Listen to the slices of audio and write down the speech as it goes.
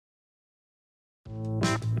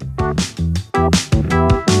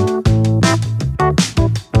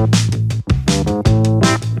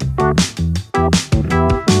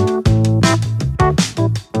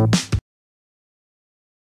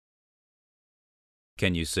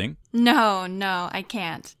Can you sing? No, I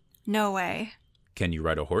can't. No way. Can you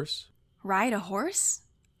ride a horse? Ride a horse?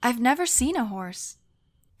 I've never seen a horse.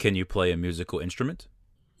 Can you play a musical instrument?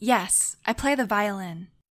 Yes, I play the violin.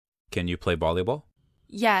 Can you play volleyball?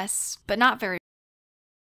 Yes, but not very.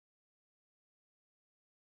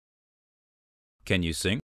 Can you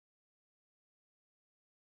sing?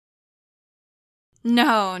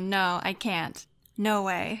 No, I can't. No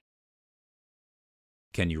way.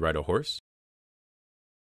 Can you ride a horse?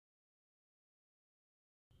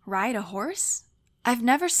 Ride a horse? I've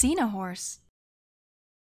never seen a horse.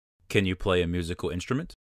 Can you play a musical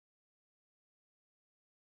instrument?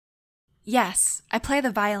 Yes, I play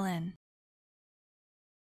the violin.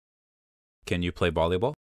 Can you play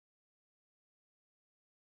volleyball?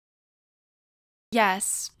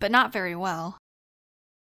 Yes, but not very well.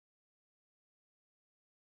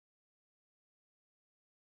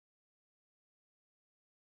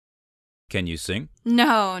 Can you sing?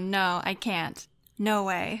 No, I can't. No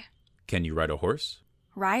way. Can you ride a horse?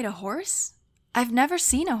 Ride a horse? I've never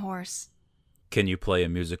seen a horse. Can you play a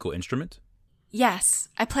musical instrument? Yes,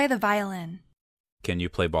 I play the violin. Can you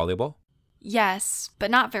play volleyball? Yes,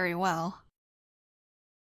 but not very well.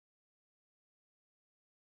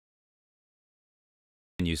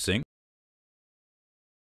 Can you sing?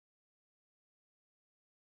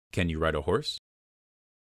 Can you ride a horse?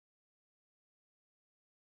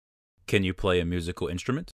 Can you play a musical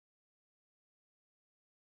instrument?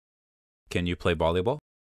 Can you play volleyball?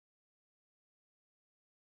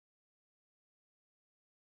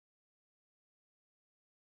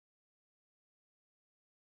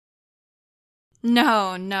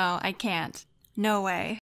 No, I can't. No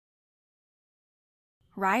way.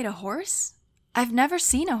 Ride a horse? I've never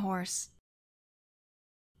seen a horse.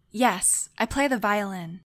 Yes, I play the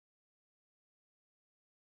violin.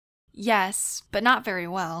 Yes, but not very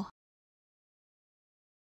well.